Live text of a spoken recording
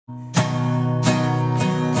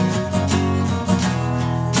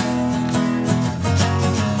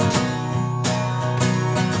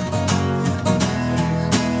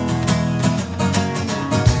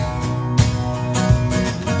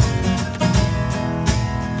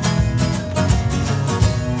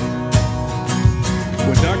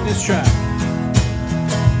darkness tries,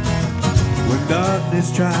 when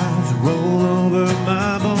darkness tries to roll over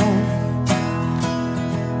my bones,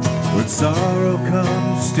 when sorrow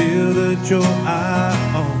comes, still the joy I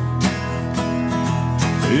own.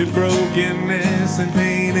 If brokenness and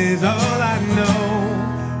pain is all I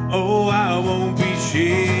know, oh, I won't be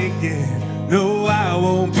shaken. No, I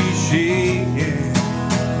won't be shaken.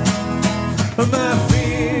 My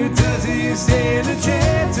fear doesn't stand a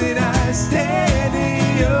chance, and I stand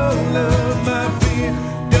in your love. My fear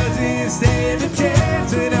doesn't stand a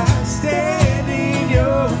chance, and I stand in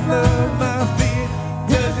your love. My fear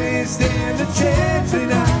doesn't stand a chance,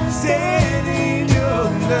 and I stand in your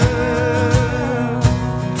love.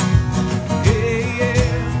 Yeah, yeah.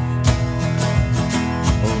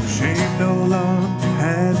 Oh, shame no longer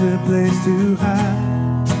has a place to hide.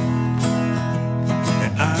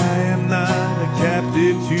 I am not a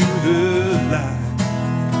captive to the light,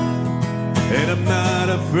 and I'm not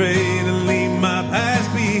afraid to leave my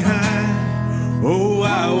past behind. Oh,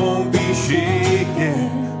 I won't be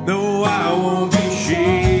shaken. No, I won't be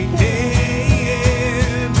shaken.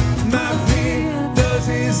 My fear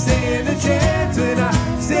doesn't stand a chance, and I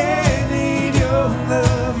stand in your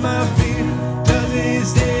love. My fear doesn't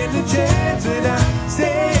stand a chance, and I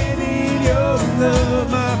stand in your love.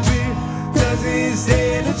 My fear doesn't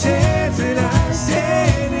stand a chance, and I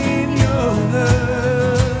stand in your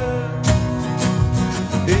love.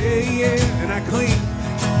 Yeah, yeah, and I cling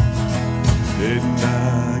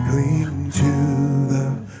to the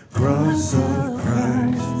cross of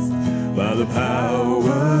Christ by the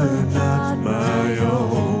power not my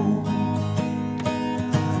own.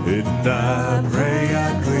 And I pray I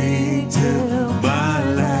cling till my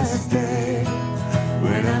last day,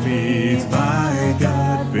 when I meet my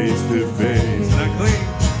God face to face.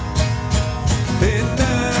 And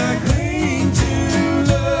I cling to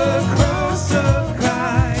the cross of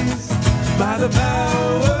Christ by the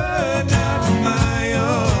power not my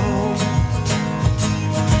own.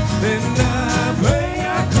 And I pray I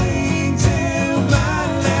cling till my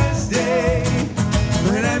last day,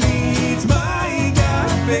 when I meet my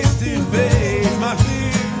God face to face. My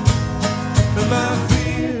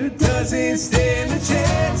fear doesn't stand a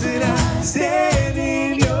chance, and I stand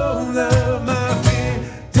in your love. My fear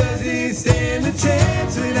doesn't stand a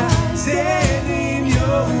chance, and I stand in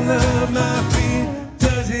your love. My fear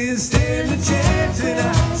doesn't stand a chance, and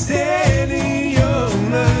I stand in your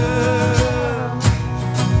love.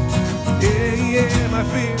 Yeah, yeah, my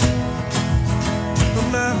fear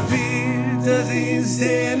doesn't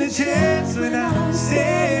stand a chance, when I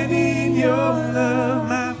stand in your love.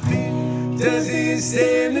 My fear doesn't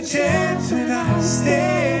stand a chance, when I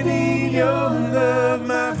stand in your love.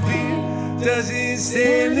 My fear doesn't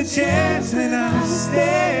stand a chance, when I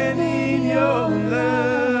stand in your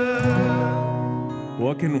love.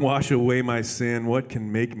 What can wash away my sin? What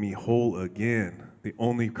can make me whole again? The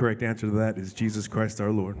only correct answer to that is Jesus Christ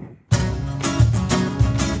our Lord.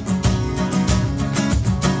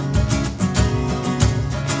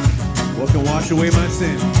 What can wash away my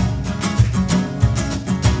sin?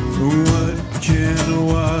 What can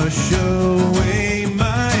wash away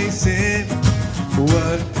my sin?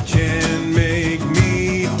 What can make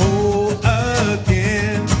me whole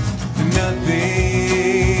again?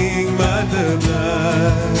 Nothing but the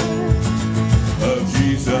blood of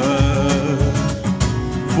Jesus.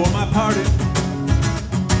 For my pardon,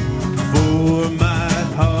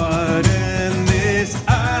 this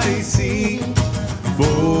I seek.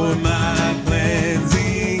 For my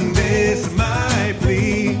cleansing, this my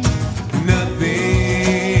plea.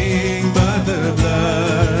 Nothing but the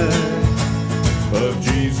blood of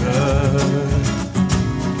Jesus.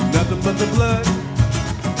 Nothing but the blood.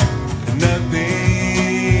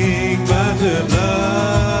 Nothing but the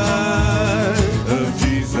blood of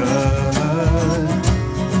Jesus.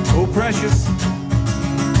 Oh, precious.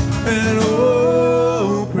 And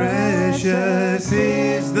oh, precious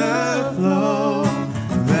is the flow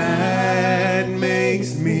that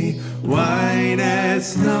makes me white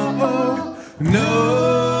as snow.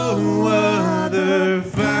 No other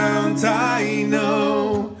fount I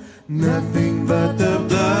know. Nothing but the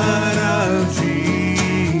blood of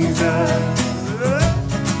Jesus.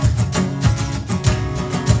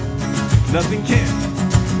 Nothing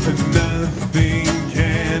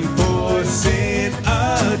can for sin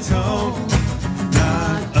atone.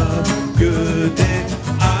 Not of good that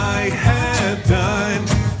I have done.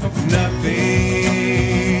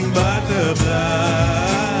 Nothing but the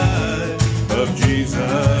blood of Jesus.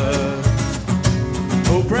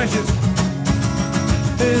 Oh, precious.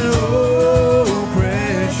 And oh, precious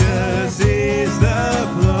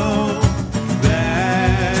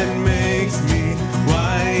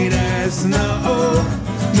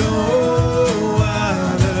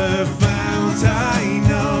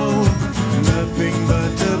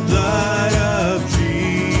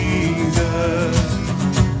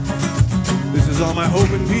my hope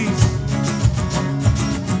and peace.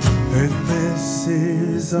 And this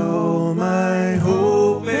is all my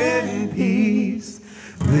hope and peace.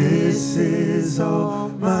 This is all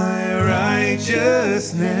my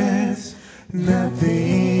righteousness.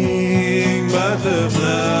 Nothing but the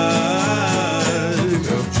blood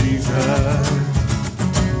of Jesus.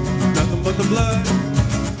 Nothing but the blood.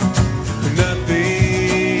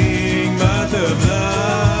 Nothing but the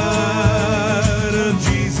blood of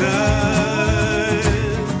Jesus.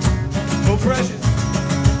 Oh, precious.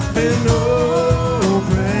 And oh,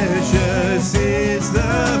 precious is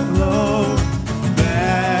the flow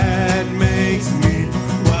that makes me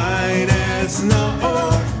white as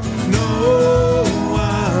snow. No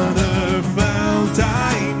other fount I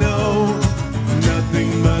know.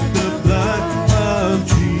 Nothing but the blood of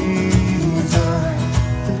Jesus.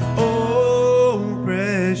 Oh,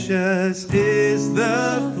 precious is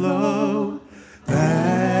the flow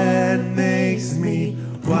that makes me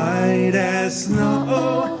white as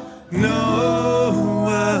snow. No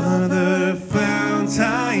other fount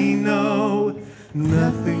I know.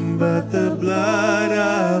 Nothing but the blood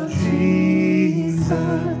of Jesus.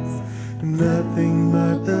 Nothing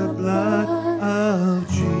but the blood of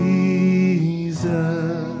Jesus.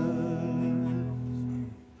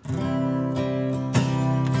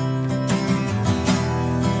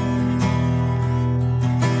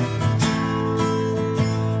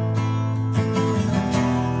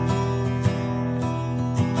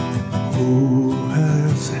 Who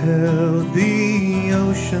has held the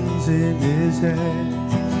oceans in his hand?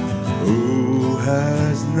 Who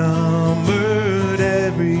has numbered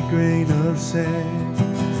every grain of sand?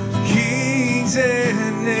 Kings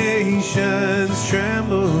and nations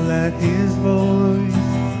tremble at his voice.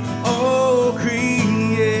 Oh,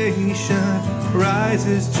 creation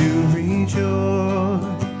rises to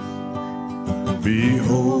rejoice.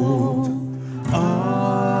 Behold,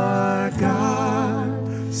 our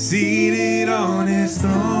God, seated on his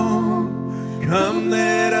throne. Come,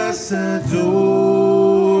 let us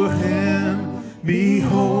adore him.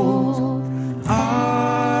 Behold,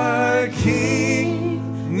 our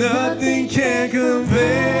King, nothing can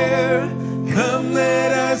compare. Come,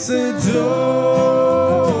 let us adore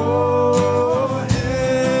him.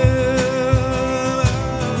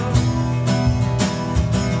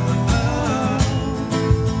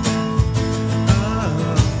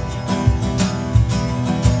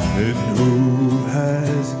 And who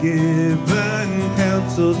has given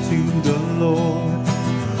counsel to the Lord?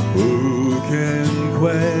 Who can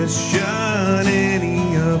question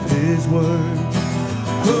any of his words?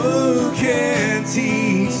 Who can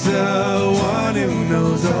teach the one who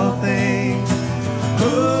knows all things?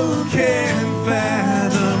 Who can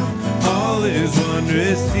fathom all his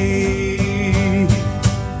wondrous deeds?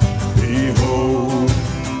 Behold,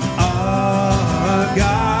 our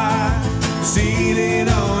God, seated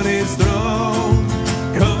on his throne.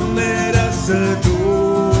 Come, let us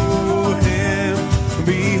adore him.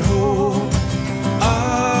 Behold,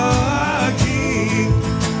 our King,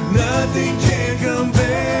 nothing can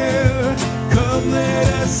compare. Come, let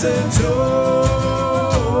us adore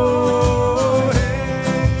him.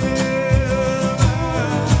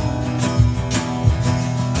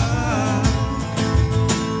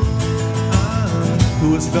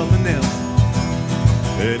 Who has felt the nails?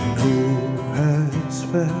 And who has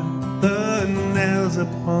felt the nails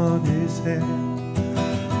upon his head,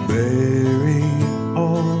 bearing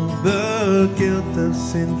all the guilt of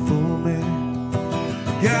sinful men?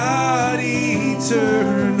 God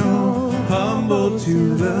eternal, humble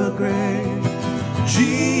to the grave,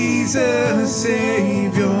 Jesus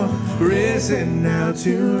Savior, risen now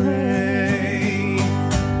to reign.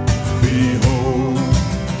 Behold,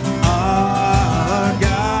 our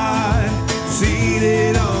God,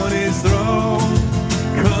 seated on his throne.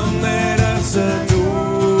 Come, let us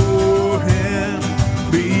adore him.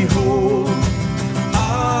 Behold,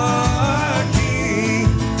 our King,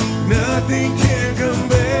 nothing can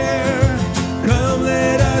compare. Come,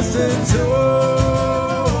 let us adore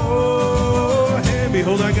him.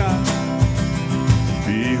 Behold our God.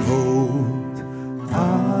 Behold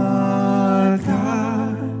our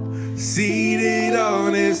God, seated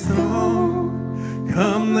on his throne.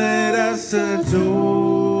 Come, let us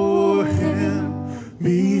adore him.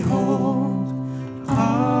 Behold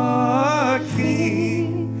our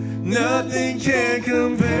King, nothing can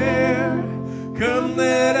compare. Come,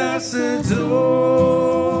 let us adore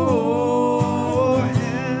him.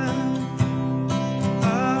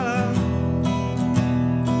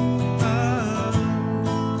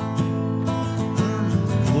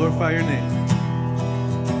 Glorify your name.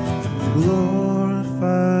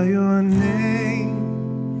 Glorify your name.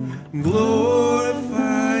 Glorify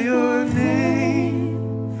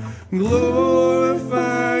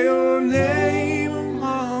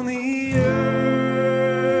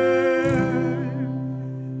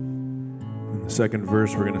In the second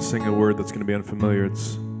verse, we're going to sing a word that's going to be unfamiliar.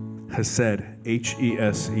 It's Hesed,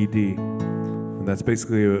 H-E-S-E-D. And that's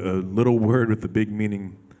basically a little word with the big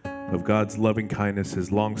meaning of God's loving kindness,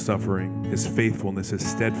 His long-suffering, His faithfulness, His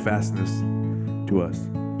steadfastness to us.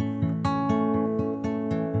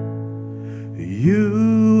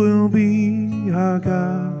 You will be our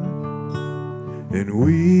God, and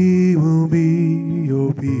we will be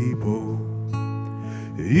your people.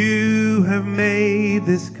 You have made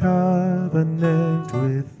this covenant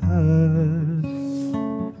with us.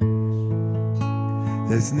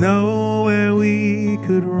 There's nowhere we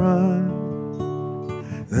could run,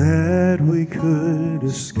 that we could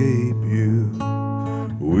escape you.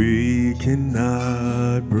 We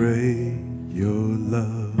cannot break your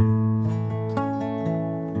love.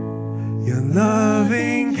 Your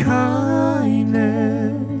loving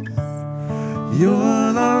kindness,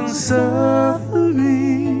 your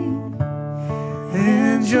long-suffering,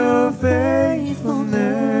 and your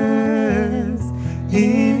faithfulness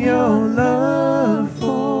in your love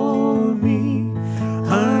for me,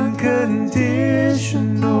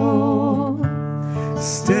 unconditional,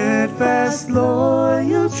 steadfast,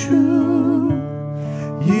 loyal, true.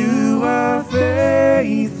 You are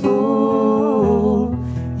faithful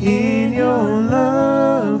in your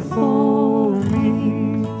love for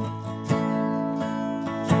me.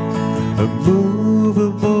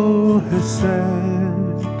 Immovable Hesed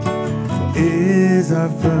is our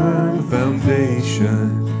firm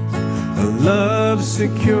foundation, a love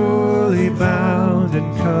securely bound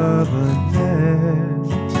in covenant.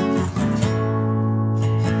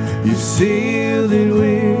 You sealed it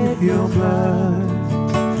with your blood,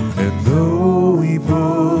 and though we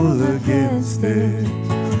pull against it,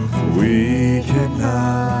 we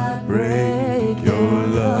cannot break your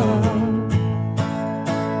love.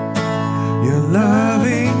 Your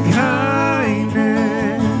loving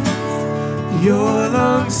kindness, your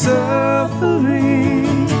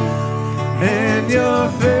long-suffering, and your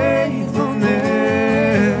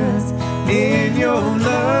faithfulness in your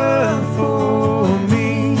love for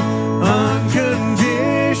me,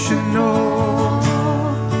 unconditional,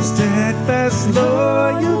 steadfast,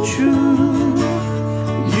 loyal, true.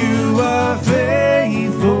 You are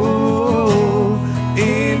faithful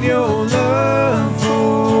in your love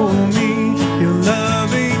for me. Your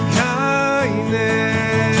loving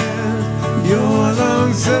kindness, your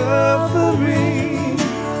long-suffering,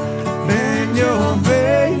 and your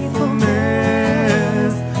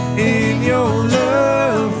faithfulness in your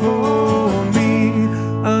love for me,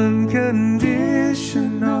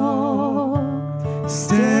 unconditional,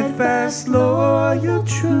 steadfast, loyal,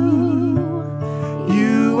 true.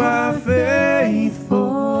 You are faithful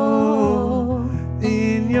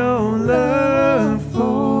in your love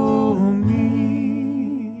for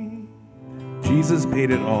me. Jesus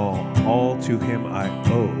paid it all to Him I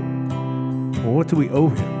owe. Well, what do we owe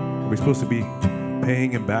Him? Are we supposed to be paying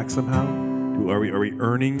Him back somehow? Are we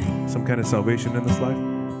earning some kind of salvation in this life?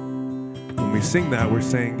 When we sing that, we're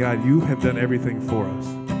saying, God, you have done everything for us.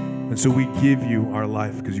 And so we give you our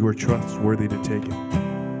life because you are trustworthy to take it.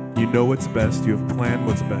 You know what's best. You have planned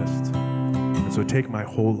what's best. And so take my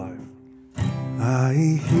whole life. I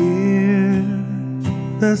hear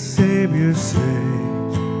the Savior say,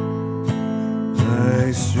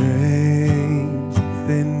 my strength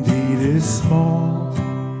indeed is small.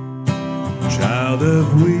 Child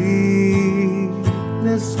of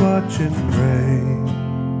weakness, watch and pray.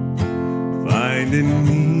 Find in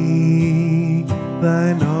me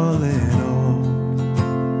thine all in all.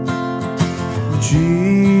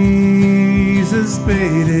 Jesus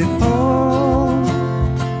paid it all,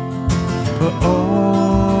 for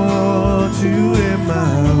all to Him I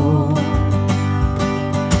owe.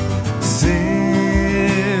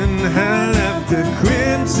 Sin had left a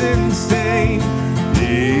crimson stain,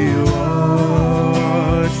 He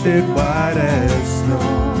washed it white as snow.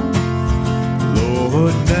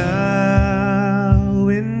 Lord, now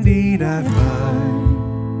indeed I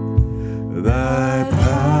find thy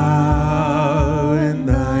power and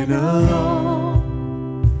thine alone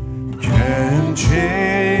can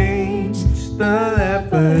change the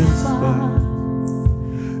leper's spots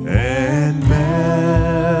and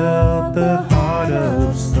melt the heart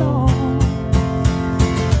of stone.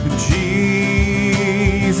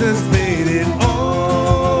 Jesus made it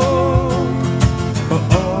all, for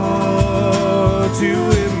all to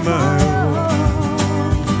Him I owe.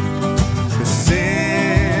 The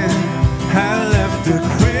sin had left a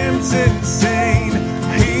crimson stain,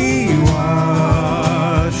 He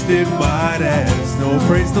washed it white as snow.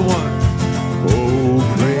 Praise the one. Oh,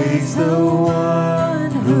 praise the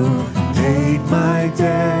one who paid my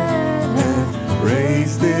debt and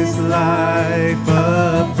raised this life life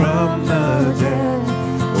up from the dead.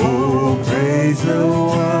 Oh, praise the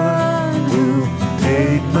one who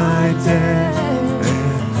paid my debt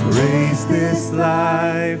and raised this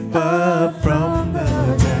life up from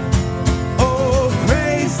the dead. Oh,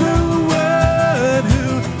 praise the one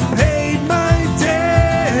who paid my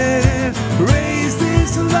debt and raised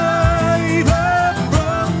this life up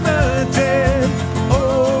from the dead.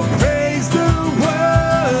 Oh, praise the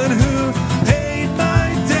one who paid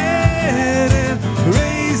my debt and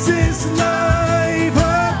raised this life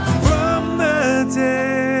up from the dead.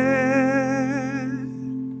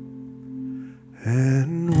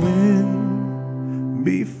 And when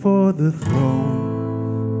before the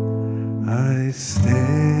throne I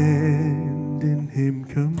stand in him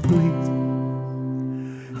complete,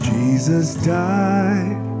 Jesus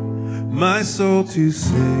died my soul to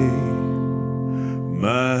save.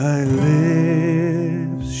 My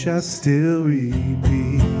lips shall still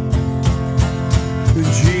repeat,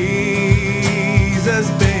 Jesus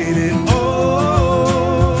paid it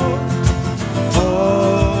all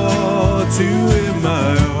to him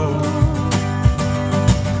I owe.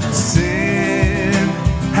 Sin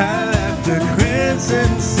had left a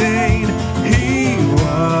crimson stain, he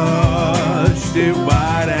washed it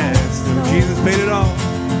white as snow. Jesus paid it all.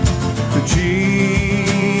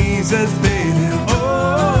 Jesus paid it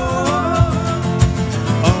all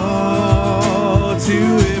to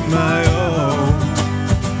him I owe.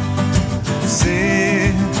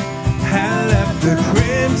 Sin had left a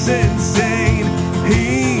crimson stain,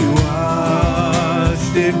 he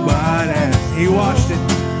washed it white as he washed it.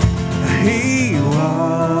 He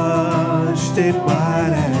washed it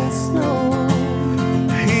white as snow.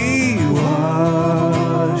 He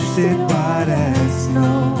washed it white as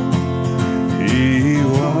snow. He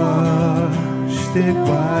washed it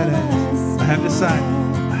white as. I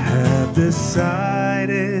have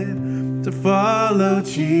decided to follow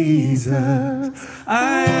Jesus.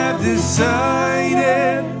 I have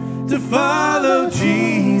decided to follow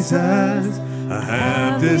Jesus. I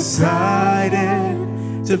have decided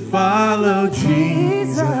to follow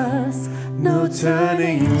Jesus. No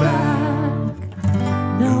turning back,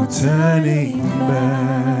 no turning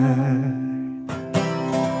back.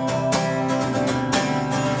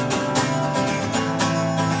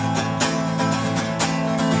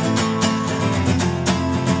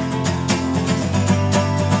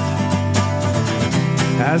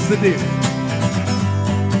 As the deer,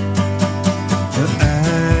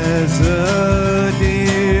 as a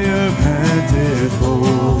deer panted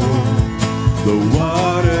for the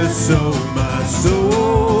water, so my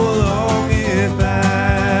soul longeth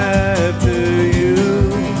after you.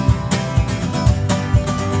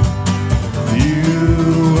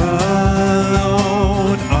 You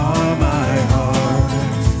alone are my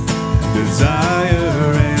heart's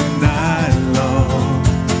desire, and I long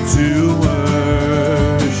to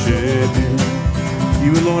worship you.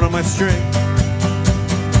 You alone are my strength.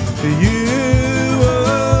 You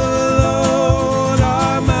alone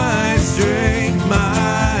are my strength,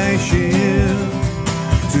 my shield.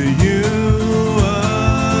 To you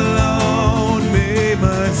alone may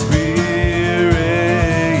my spirit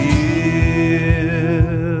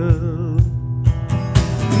yield.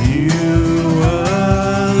 You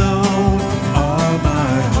alone are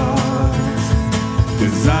my heart's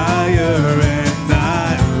desire, and I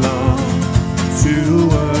long to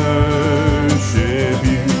worship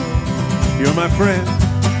you. You're my friend.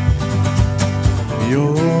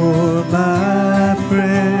 You're my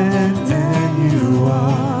friend, and you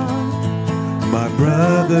are my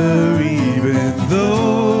brother, even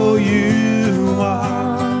though you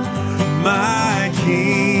are my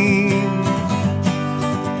king.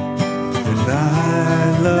 And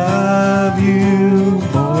I love you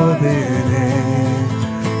more than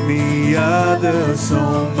any other,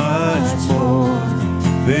 so much more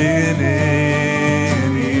than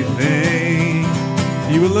anything.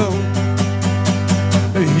 You alone.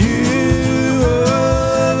 You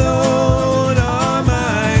alone are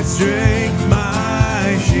my strength,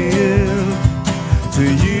 my shield. To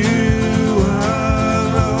you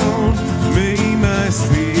alone may my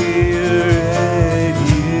spirit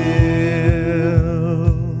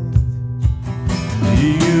yield.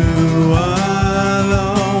 You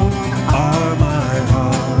alone are my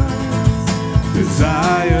heart's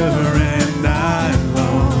desire, and I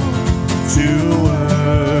long to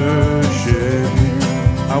worship you.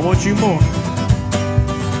 I want you more.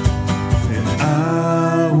 And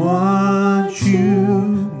I want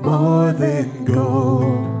you more than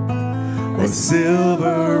gold or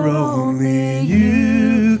silver, only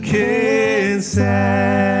you can satisfy.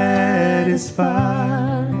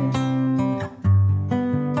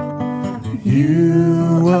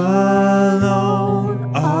 You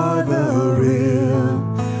alone are the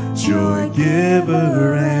real joy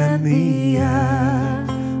giver and the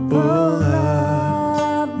apple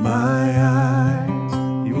of my eye.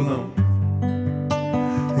 You alone.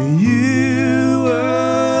 You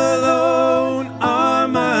alone are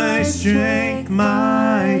my strength,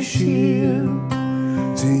 my shield.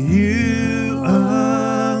 To you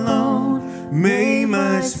alone may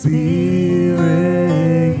my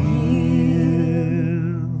spirit yield.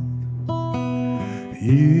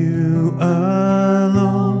 You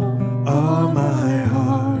alone are my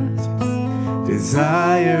heart's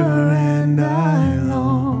desire, and I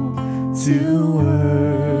long to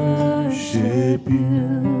worship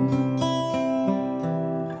you.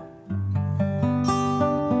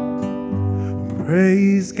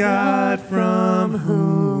 Praise God from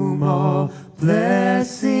whom all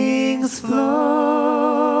blessings flow.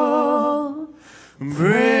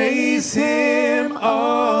 Praise him,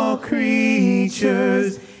 all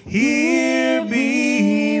creatures here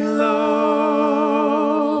below.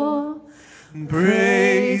 Praise